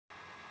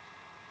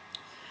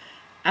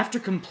After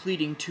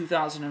completing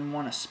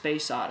 2001: A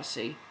Space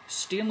Odyssey,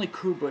 Stanley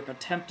Kubrick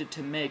attempted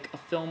to make a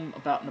film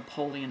about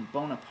Napoleon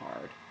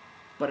Bonaparte,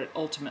 but it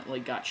ultimately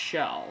got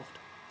shelved.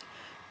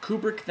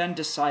 Kubrick then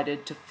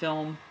decided to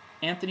film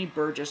Anthony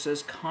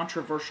Burgess's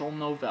controversial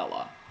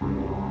novella,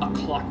 A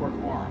Clockwork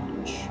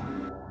Orange.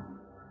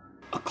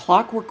 A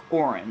Clockwork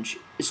Orange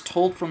is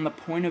told from the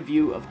point of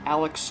view of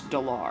Alex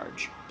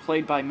DeLarge,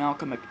 played by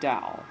Malcolm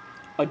McDowell.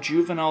 A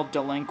juvenile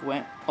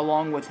delinquent,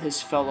 along with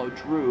his fellow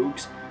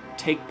droogs,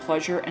 take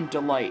pleasure and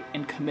delight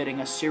in committing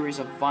a series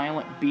of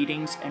violent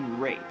beatings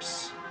and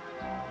rapes.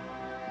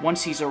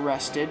 Once he's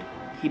arrested,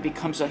 he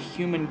becomes a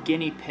human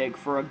guinea pig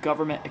for a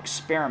government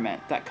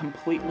experiment that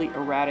completely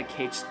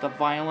eradicates the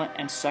violent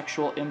and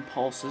sexual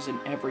impulses in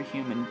every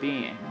human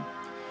being,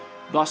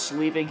 thus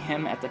leaving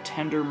him at the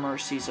tender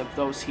mercies of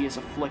those he has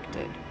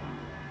afflicted.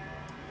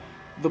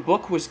 The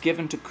book was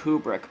given to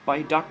Kubrick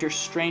by Dr.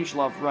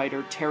 Strangelove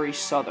writer Terry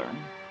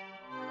Southern.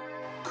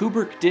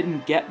 Kubrick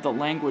didn't get the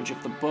language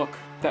of the book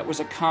that was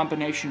a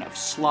combination of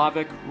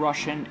Slavic,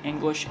 Russian,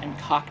 English, and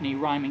Cockney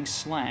rhyming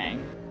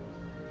slang.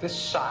 This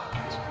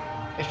sight,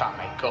 if I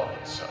may call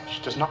it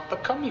such, does not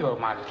become you, O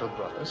my little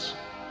brothers.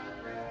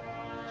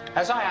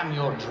 As I am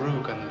your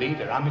droog and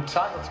leader, I'm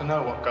entitled to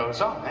know what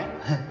goes on, eh?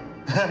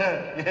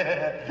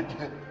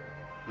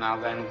 Now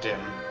then, Dim,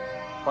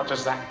 what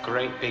does that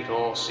great big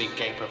horsey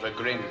gape of a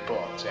grin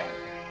portend?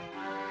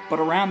 But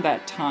around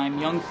that time,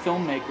 young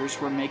filmmakers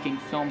were making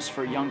films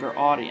for younger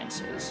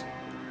audiences,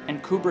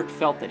 and Kubrick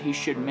felt that he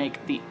should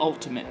make the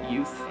ultimate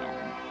youth film.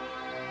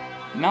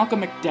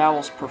 Malcolm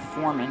McDowell's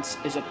performance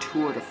is a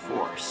tour de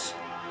force.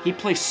 He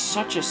plays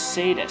such a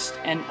sadist,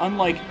 and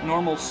unlike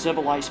normal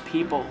civilized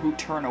people who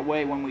turn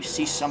away when we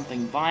see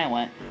something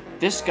violent,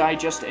 this guy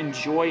just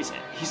enjoys it.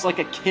 He's like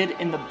a kid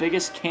in the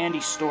biggest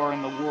candy store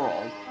in the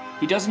world.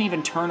 He doesn't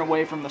even turn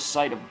away from the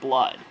sight of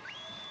blood.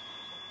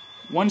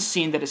 One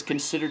scene that is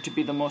considered to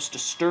be the most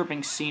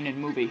disturbing scene in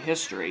movie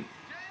history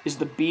is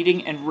the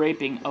beating and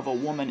raping of a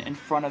woman in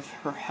front of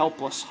her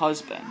helpless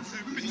husband.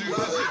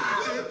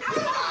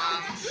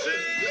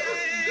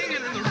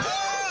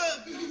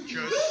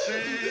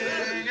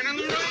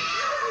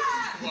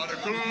 What a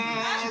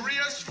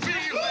glorious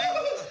feeling,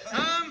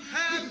 I'm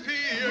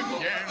happy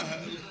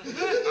again.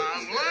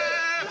 I'm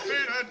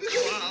laughing at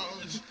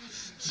clouds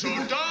so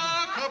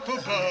dark up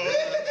above.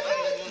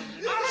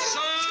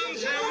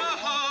 Sun's in my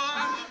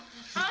heart,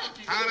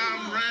 and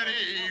I'm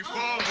ready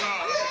for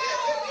love.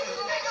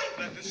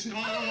 Let the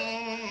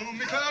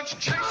stormy clouds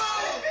chase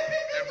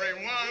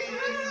everyone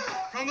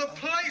from the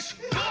place.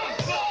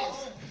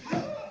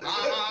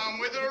 I'm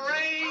with the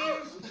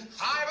rain,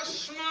 I've a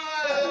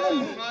smile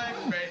on my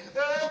face.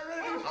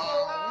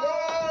 I'll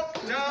walk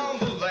down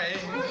the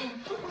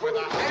lane with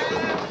a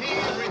happy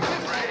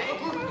refrain,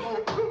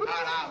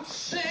 and I'm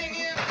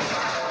singing,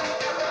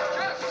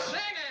 just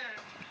singing.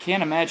 I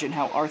can't imagine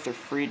how Arthur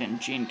Freed and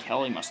Gene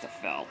Kelly must have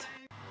felt.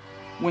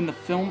 When the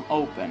film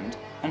opened,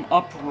 an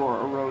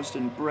uproar arose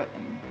in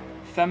Britain.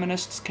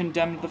 Feminists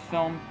condemned the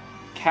film,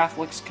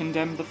 Catholics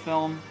condemned the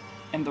film,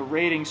 and the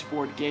ratings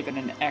board gave it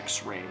an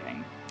X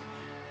rating.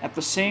 At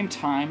the same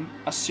time,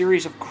 a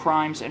series of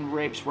crimes and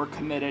rapes were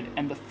committed,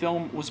 and the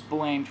film was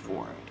blamed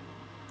for it.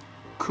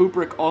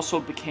 Kubrick also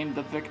became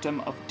the victim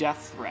of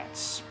death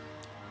threats.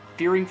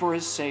 Fearing for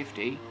his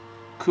safety,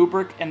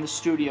 Kubrick and the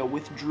studio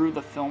withdrew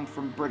the film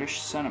from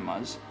British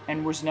cinemas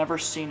and was never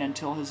seen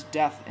until his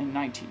death in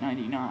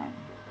 1999.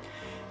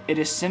 It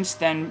has since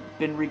then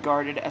been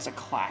regarded as a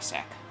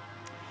classic.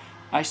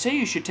 I say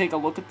you should take a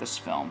look at this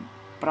film,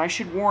 but I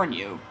should warn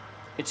you,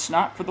 it's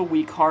not for the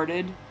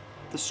weak-hearted,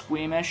 the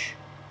squeamish,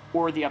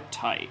 or the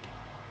uptight.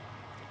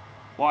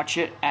 Watch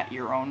it at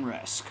your own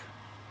risk.